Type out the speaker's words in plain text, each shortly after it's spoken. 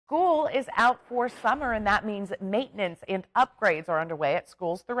School is out for summer, and that means maintenance and upgrades are underway at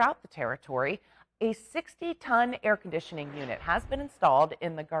schools throughout the territory. A 60-ton air conditioning unit has been installed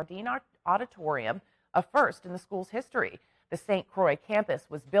in the Gardine Auditorium, a first in the school's history. The St. Croix campus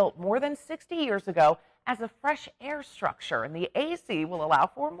was built more than 60 years ago as a fresh air structure, and the AC will allow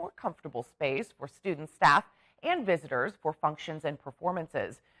for a more comfortable space for students, staff, and visitors for functions and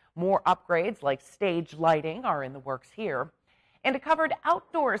performances. More upgrades like stage lighting are in the works here. And a covered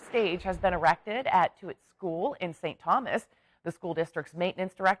outdoor stage has been erected at Tuitt School in St. Thomas. The school district's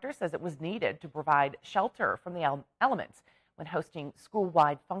maintenance director says it was needed to provide shelter from the elements when hosting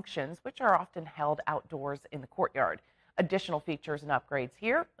school-wide functions, which are often held outdoors in the courtyard. Additional features and upgrades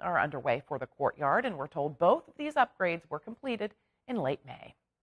here are underway for the courtyard, and we're told both of these upgrades were completed in late May.